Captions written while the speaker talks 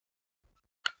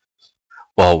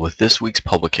Well, with this week's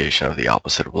publication of The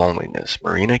Opposite of Loneliness,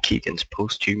 Marina Keegan's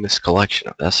posthumous collection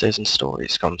of essays and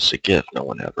stories comes to gift no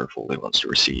one ever fully wants to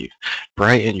receive.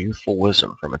 Bright and youthful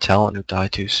wisdom from a talent who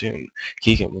died too soon,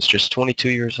 Keegan was just 22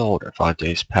 years old and 5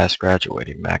 days past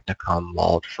graduating magna cum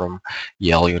laude from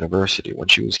Yale University when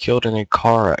she was killed in a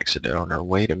car accident on her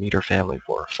way to meet her family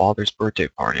for her father's birthday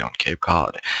party on Cape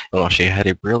Cod. And while she had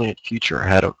a brilliant future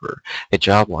ahead of her, a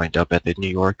job lined up at the New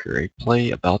Yorker, a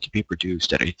play about to be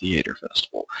produced at a theater festival.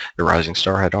 The rising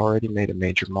star had already made a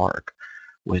major mark.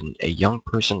 When a young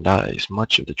person dies,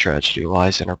 much of the tragedy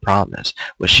lies in her promise,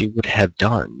 what she would have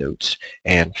done, notes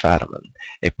Anne Fadiman,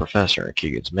 a professor and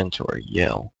Keegan's mentor at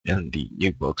Yale, in the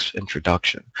new book's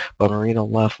introduction. But Marina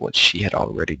left what she had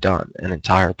already done, an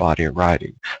entire body of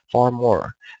writing, far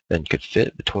more than could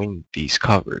fit between these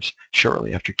covers.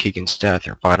 Shortly after Keegan's death,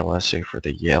 her final essay for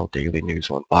the Yale Daily News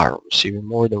went viral, receiving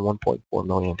more than 1.4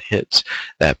 million hits.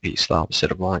 That piece, The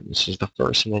Opposite of Loneliness, is the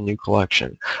first in the new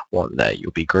collection, one that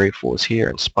you'll be grateful is here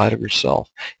in spite of yourself.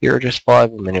 Here are just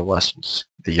 5 many lessons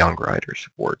the young writer's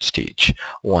words teach.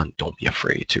 1. Don't be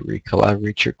afraid to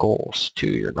reach your goals. 2.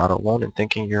 You're not alone in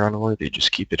thinking you're unworthy.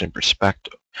 Just keep it in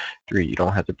perspective. 3. You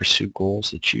don't have to pursue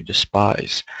goals that you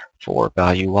despise. 4.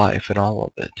 Value life and all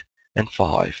of it. And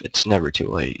 5. It's never too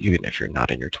late, even if you're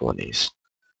not in your 20s.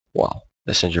 Well,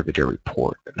 this ends your video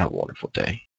report, and have a wonderful day.